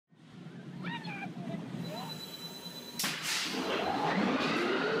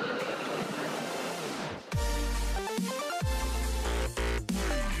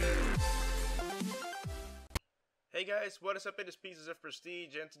Hey guys, what is up? It is Pieces of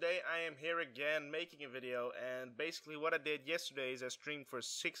Prestige, and today I am here again making a video. And basically what I did yesterday is I streamed for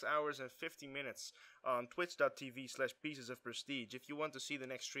 6 hours and 50 minutes on twitch.tv/piecesofprestige. If you want to see the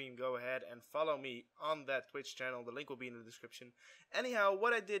next stream, go ahead and follow me on that Twitch channel. The link will be in the description. Anyhow,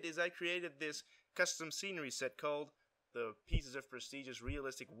 what I did is I created this custom scenery set called the Pieces of Prestige's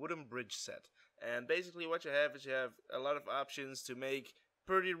realistic wooden bridge set. And basically what you have is you have a lot of options to make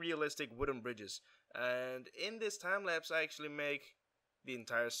pretty realistic wooden bridges. And in this time lapse I actually make the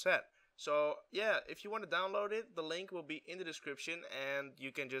entire set. So yeah, if you want to download it, the link will be in the description and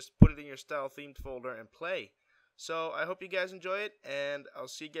you can just put it in your style themed folder and play. So I hope you guys enjoy it, and I'll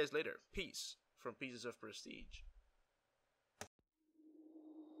see you guys later. Peace from Pieces of Prestige.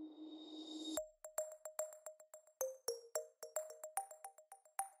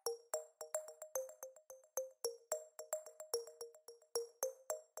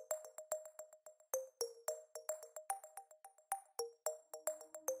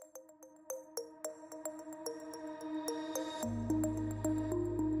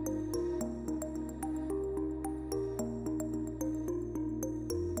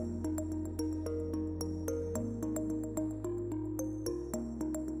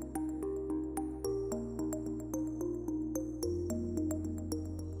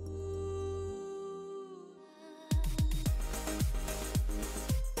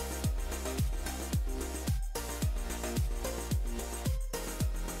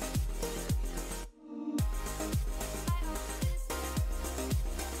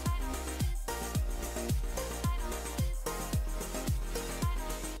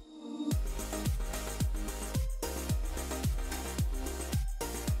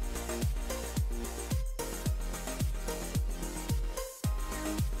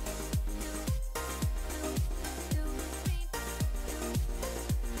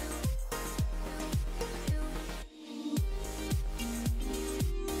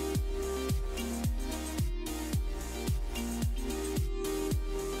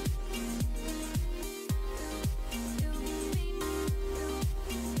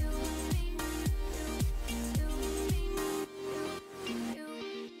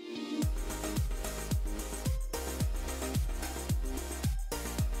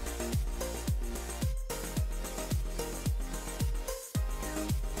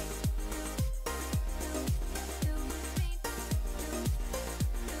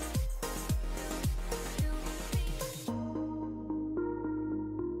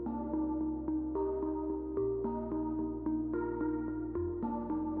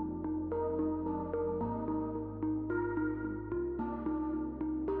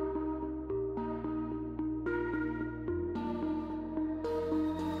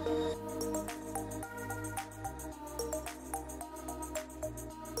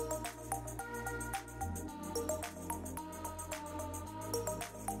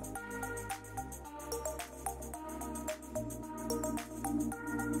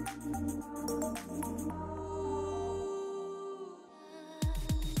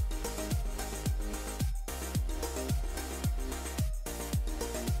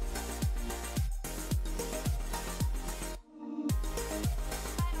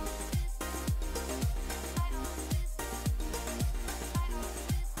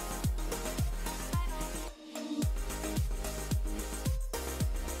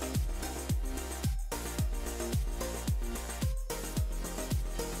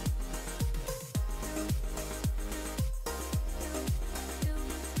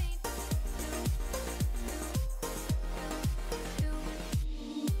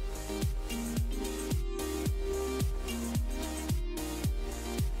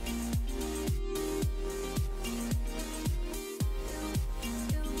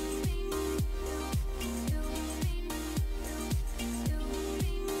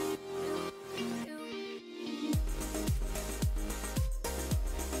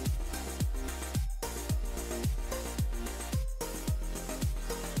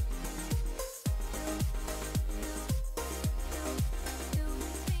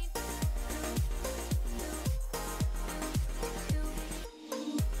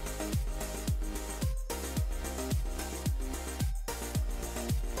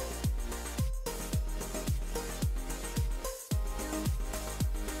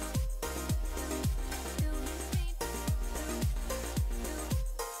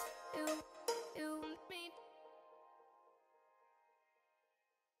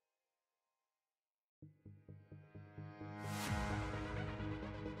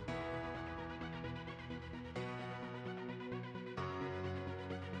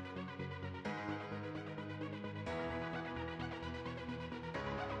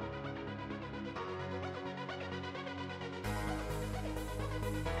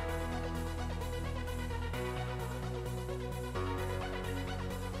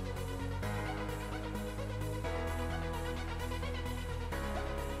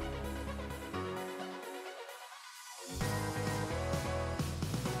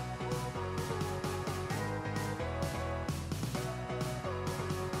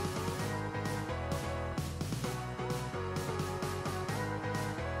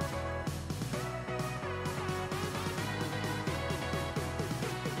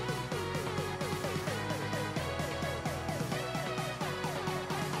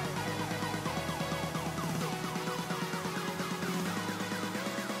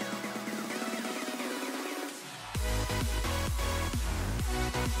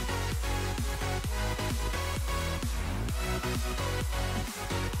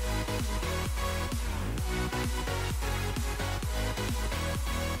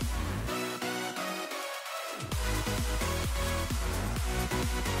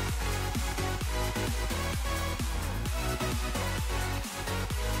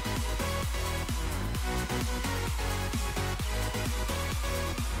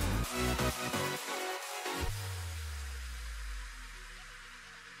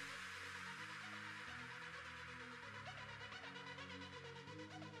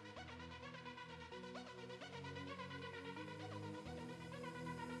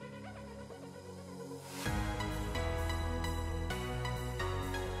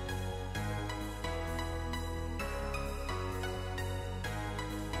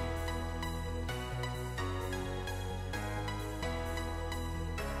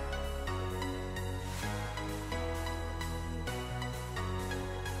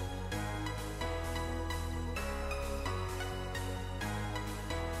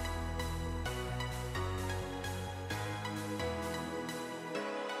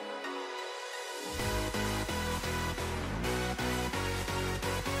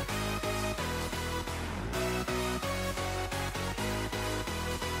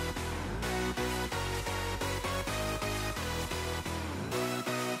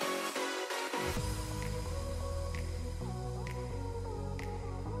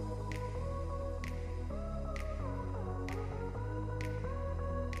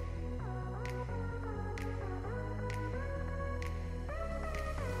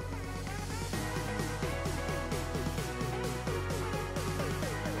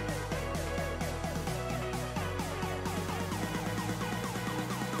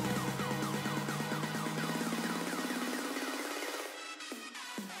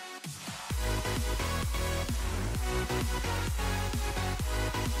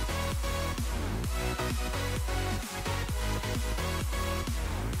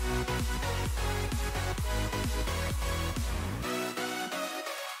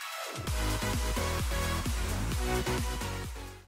 bye.